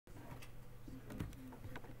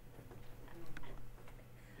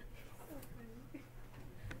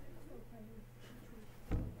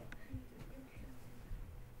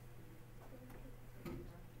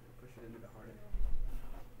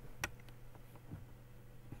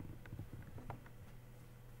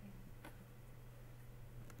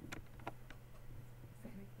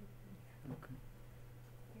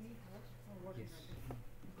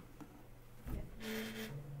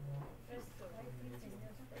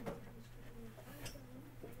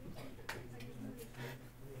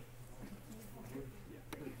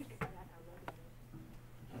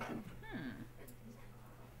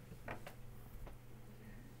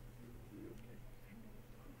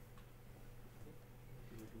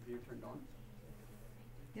computer turned on?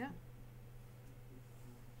 Yeah.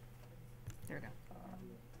 There we go.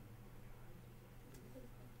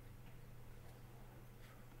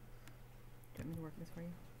 Do you want me to work this for you?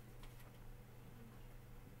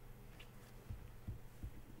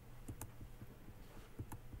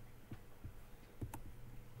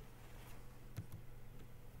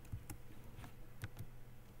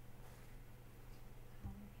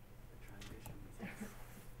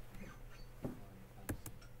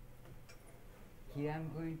 Here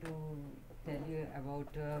I'm going to tell you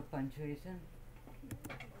about punctuation.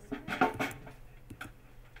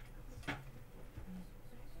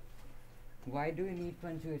 Why do you need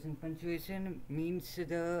punctuation? Punctuation means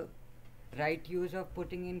the right use of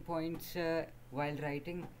putting in points while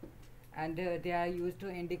writing, and they are used to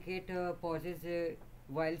indicate pauses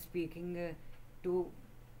while speaking to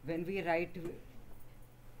when we write.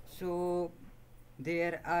 So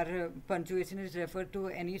there are punctuation is referred to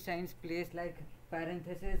any signs placed like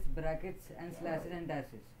parentheses, brackets, and slashes and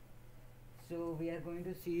dashes. So we are going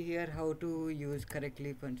to see here how to use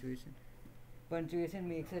correctly punctuation. Punctuation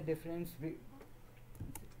makes a difference.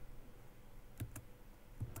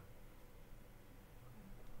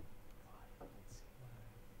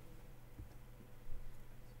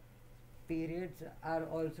 Periods are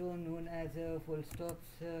also known as full stops.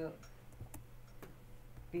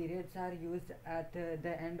 Periods are used at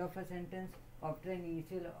the end of a sentence after an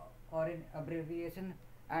initial or an abbreviation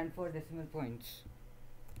and for decimal points.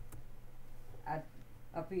 At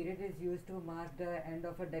a period is used to mark the end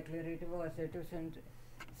of a declarative or assertive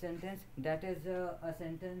sentence. That is a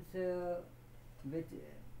sentence which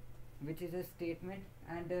which is a statement,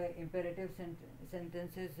 and imperative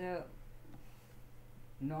sentences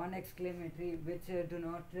non-exclamatory, which do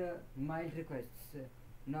not mild requests,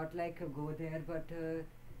 not like go there, but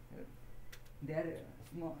they are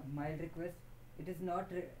mild requests. It is not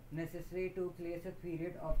necessary to place a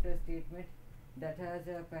period after a statement that has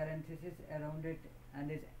a parenthesis around it and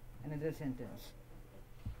is another sentence.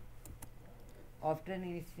 After an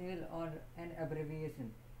initial or an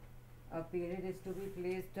abbreviation, a period is to be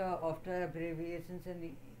placed after abbreviations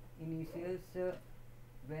and initials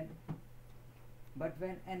when but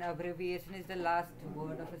when an abbreviation is the last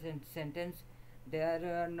word of a sentence,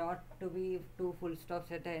 there are not to be two full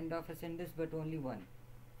stops at the end of a sentence but only one.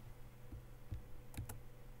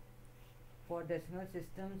 For decimal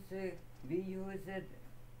systems, we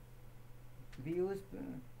use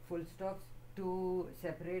full stops to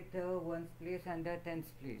separate the ones place and the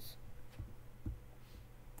tens place.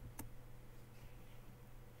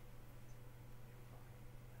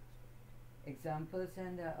 Examples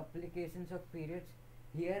and applications of periods.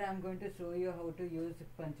 Here I am going to show you how to use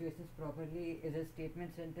punctuations properly. Is a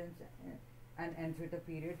statement sentence and ends with a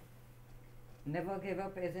period. Never give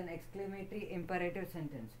up is an exclamatory imperative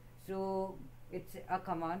sentence. So it's a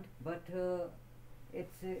command, but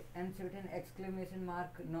it's ends with an exclamation mark,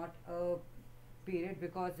 not a period,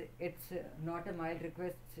 because it's not a mild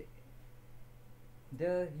request.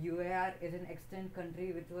 The UAR is an extant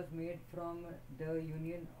country which was made from the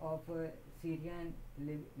union of Syria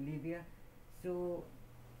and Libya. So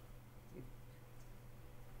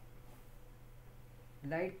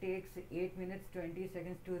light takes 8 minutes 20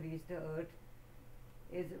 seconds to reach the earth.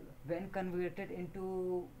 Is when converted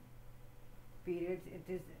into periods,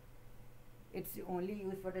 it's only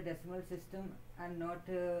used for the decimal system and not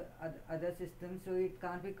other systems, so it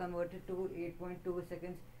can't be converted to 8.2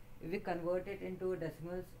 seconds. If we convert it into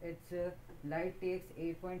decimals, it's light takes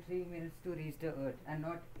 8.3 minutes to reach the earth and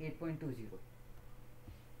not 8.20.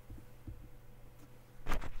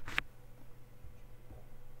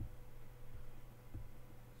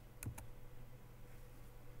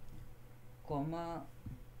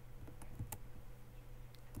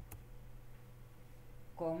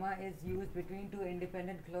 Comma is used between two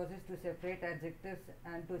independent clauses to separate adjectives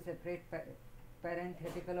and to separate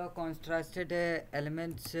parenthetical or contrasted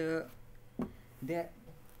elements. They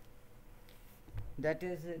that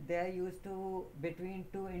is they are used to between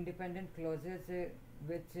two independent clauses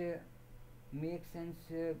which make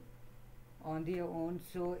sense on their own.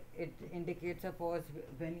 So it indicates a pause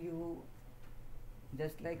when you,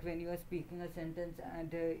 just like when you are speaking a sentence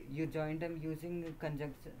and you join them using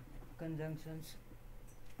conjunctions.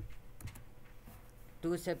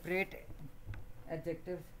 To separate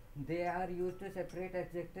adjectives, they are used to separate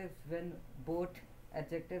adjectives when both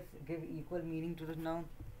adjectives give equal meaning to the noun.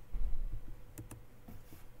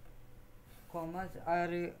 Commas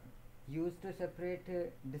are used to separate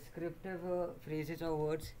descriptive phrases or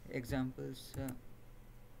words. Examples.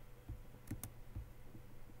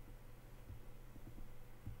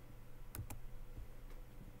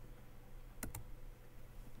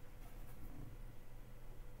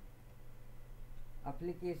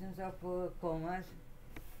 applications of commas.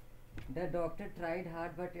 The doctor tried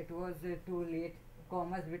hard, but it was too late.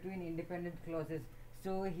 Commas between independent clauses.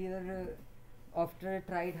 So here, after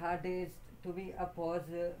tried hard is to be a pause,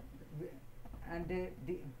 and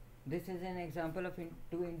this is an example of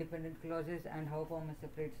two independent clauses and how comma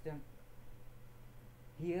separates them.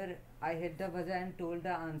 Here, I hit the buzzer and told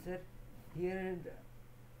the answer. Here,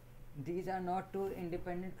 these are not two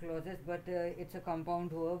independent clauses, but it's a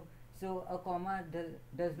compound verb. So a comma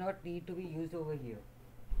does not need to be used over here.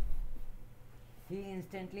 He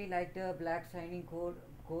instantly liked a black shiny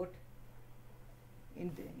coat.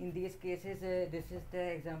 In these cases, this is the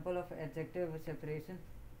example of adjective separation.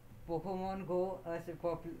 Pokemon Go,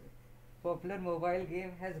 popular mobile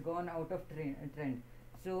game, has gone out of trend.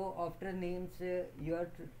 So after names, you have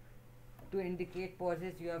to indicate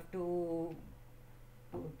pauses. You have to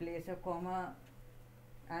place a comma,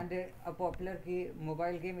 and a popular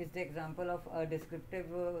mobile game is the example of a descriptive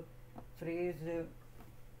phrase.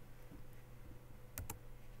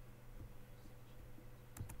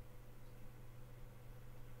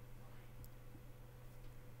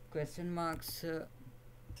 Question marks.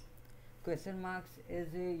 Question marks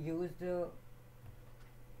is used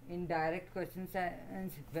in direct questions,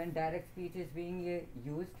 and when direct speech is being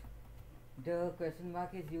used. The question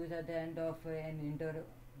mark is used at the end of an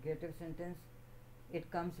interrogative sentence.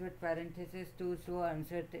 It comes with parentheses to show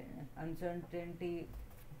uncertainty.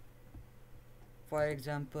 For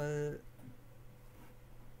example,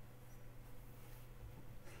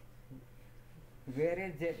 where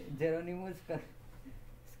is Geronimo's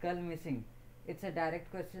skull missing? It's a direct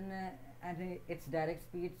question, and it's direct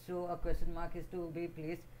speech, so a question mark is to be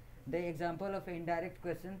placed. The example of indirect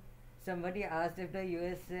question: somebody asked if the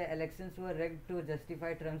US elections were rigged to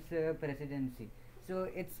justify Trump's presidency. So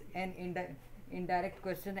it's an indirect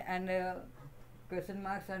question, and question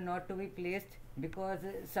marks are not to be placed because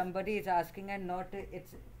somebody is asking, and not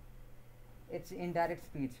it's indirect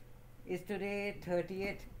speech. Is today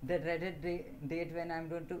 30th, the dreaded date when I'm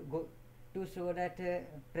going to go to show that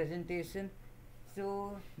presentation?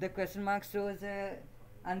 So the question mark shows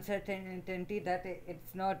uncertainty that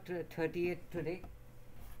it's not 30th today.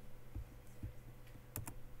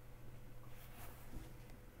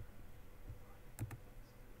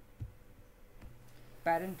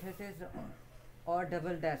 Parentheses or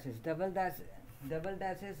double dashes. Double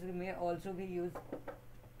dashes may also be used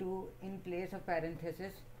to in place of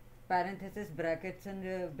parentheses. Parentheses, brackets, and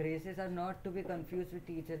braces are not to be confused with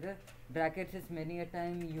each other. Brackets is many a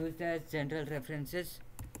time used as general references.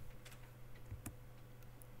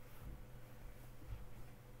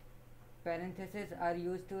 Parentheses are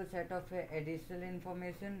used to set off additional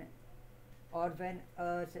information, or when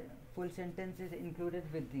a full sentence is included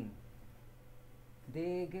within.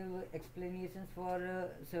 They give explanations for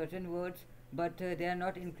certain words, but they are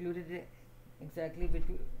not included exactly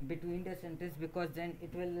between the sentence, because then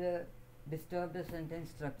it will disturb the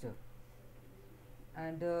sentence structure.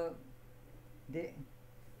 And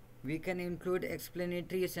we can include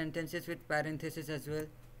explanatory sentences with parentheses as well.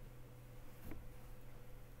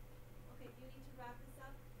 Okay, you need to wrap this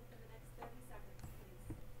up within the next 30 seconds,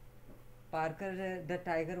 please. Parker, the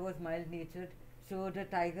tiger was mild-natured. So the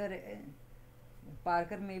tiger,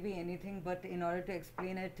 Parker may be anything, but in order to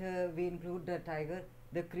explain it, we include the tiger.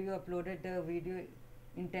 The crew uploaded the video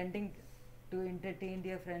intending to entertain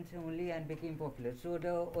their friends only and became popular. So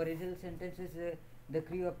the original sentence is the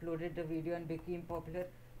crew uploaded the video and became popular,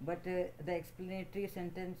 but the explanatory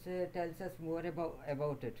sentence tells us more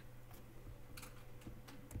about it.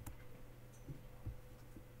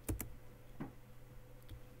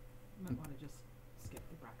 You might want to just skip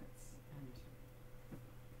the brackets and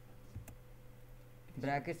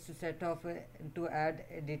Brackets to set off to add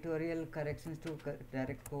editorial corrections to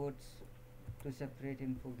direct quotes to separate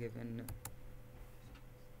info given.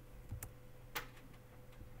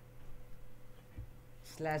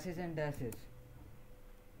 Slashes and dashes.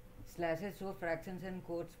 Slashes show fractions and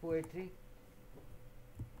quotes poetry.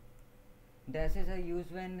 Dashes are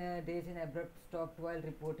used when there is an abrupt stop while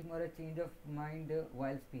reporting or a change of mind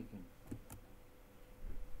while speaking.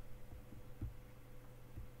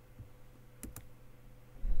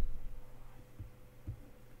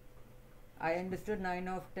 I understood 9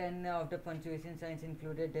 of 10 of the punctuation signs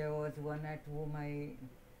included. There was one at whom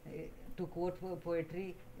to quote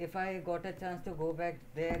poetry. If I got a chance to go back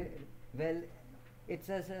there, well, it's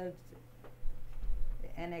an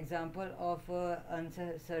example of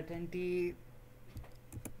uncertainty.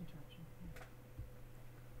 interruption.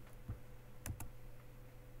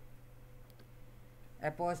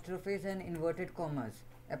 Apostrophes and inverted commas.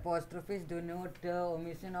 Apostrophes denote the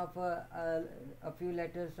omission of a few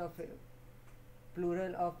letters of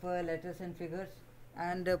plural of letters and figures,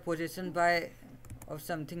 and possession by of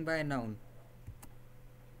something by a noun.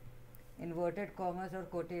 Inverted commas or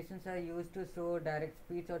quotations are used to show direct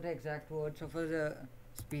speech or the exact words of a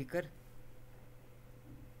speaker.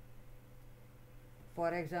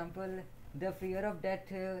 For example, the fear of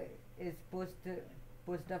death is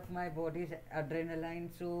pushed up my body's adrenaline,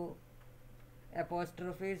 so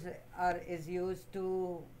apostrophes is used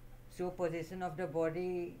to show possession of the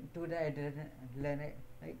body to the adrenaline.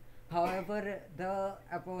 Right? However, the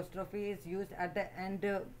apostrophe is used at the end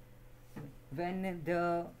when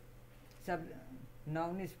the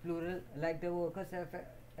noun is plural, like the workers'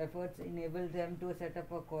 efforts enable them to set up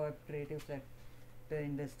a cooperative sector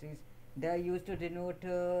industries. They are used to denote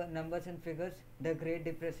numbers and figures. The Great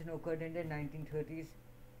Depression occurred in the 1930s,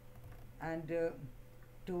 and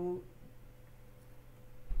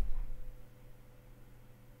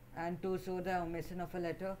to show the omission of a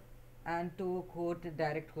letter, and to quote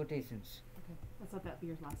direct quotations. Okay, let's let that be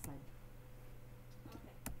your last slide.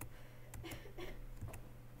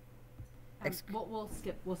 Okay.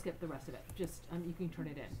 We'll skip the rest of it. Just you can turn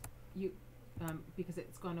it in. You because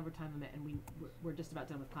it's gone over time limit and we're just about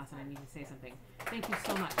done with class and I need to say something. Thank you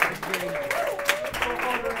so much. That was very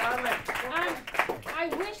nice. I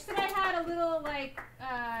wish that I had a little like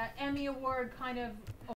Emmy Award kind of